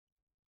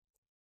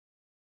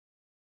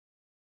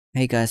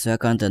Hey guys,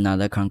 welcome to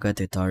another Krunker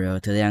tutorial.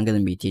 Today I'm going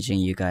to be teaching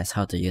you guys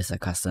how to use a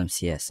custom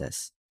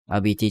CSS.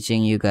 I'll be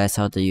teaching you guys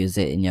how to use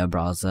it in your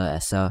browser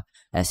as well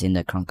as in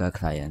the Krunker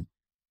client.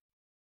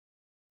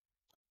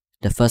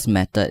 The first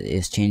method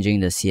is changing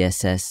the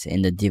CSS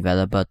in the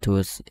developer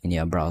tools in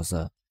your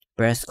browser.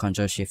 Press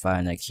Ctrl+Shift+I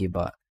on the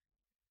keyboard,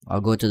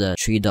 or go to the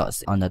three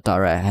dots on the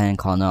top right hand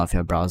corner of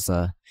your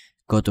browser.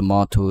 Go to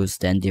More Tools,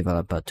 then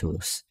Developer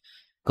Tools.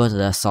 Go to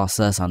the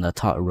sources on the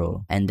top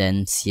row, and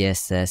then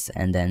CSS,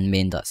 and then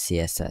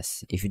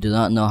main.css. If you do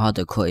not know how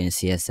to code in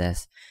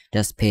CSS,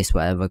 just paste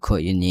whatever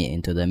code you need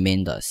into the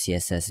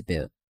main.css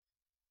build.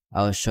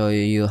 I will show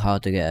you how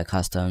to get a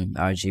custom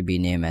RGB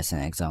name as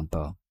an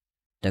example.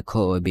 The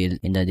code will be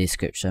in the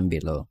description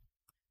below.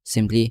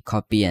 Simply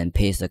copy and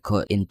paste the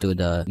code into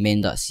the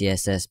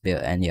main.css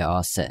build and you're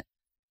all set.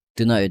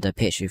 Do note if the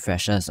page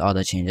refreshes, all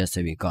the changes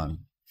will be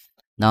gone.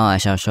 Now I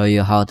shall show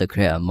you how to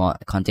create a mod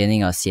containing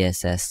your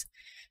CSS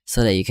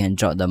so that you can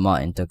drop the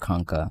mod into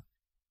Krunker.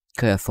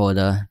 Create a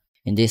folder.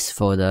 In this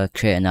folder,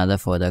 create another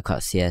folder called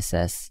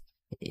CSS.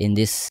 In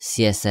this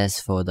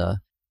CSS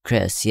folder,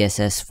 create a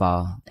CSS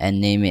file and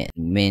name it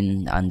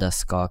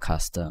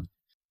main_custom.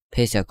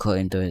 Paste your code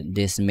into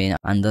this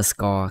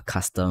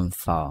main_custom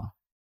file.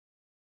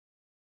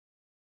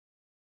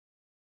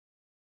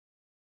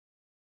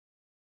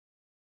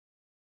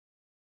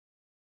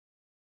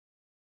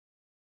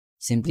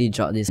 Simply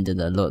drop this into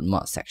the load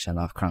mod section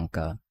of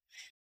Krunker.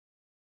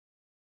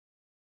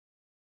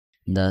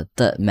 The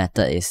third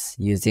method is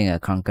using a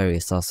Krunker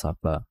resource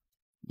swapper.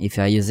 If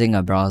you are using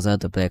a browser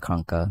to play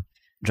Krunker,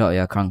 drop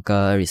your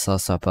Krunker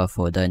resource swapper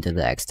folder into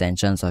the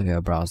extensions of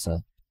your browser.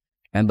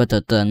 Remember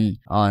to turn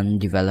on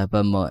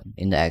developer mode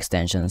in the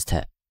extensions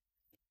tab.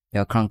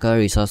 Your Krunker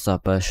resource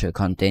swapper should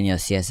contain your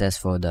CSS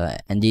folder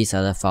and these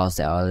are the files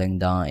that I'll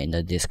link down in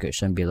the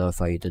description below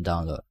for you to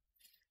download.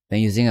 When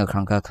using a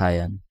Krunker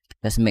client,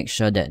 just make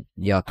sure that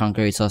your Krunker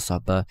resource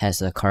swapper has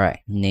the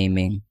correct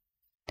naming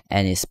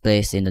and is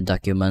placed in the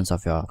documents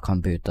of your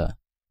computer.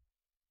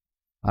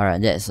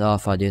 Alright, that's all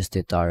for this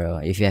tutorial.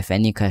 If you have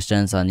any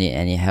questions or need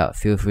any help,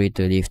 feel free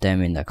to leave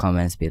them in the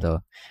comments below.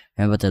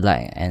 Remember to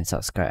like and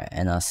subscribe,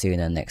 and I'll see you in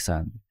the next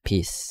one.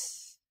 Peace.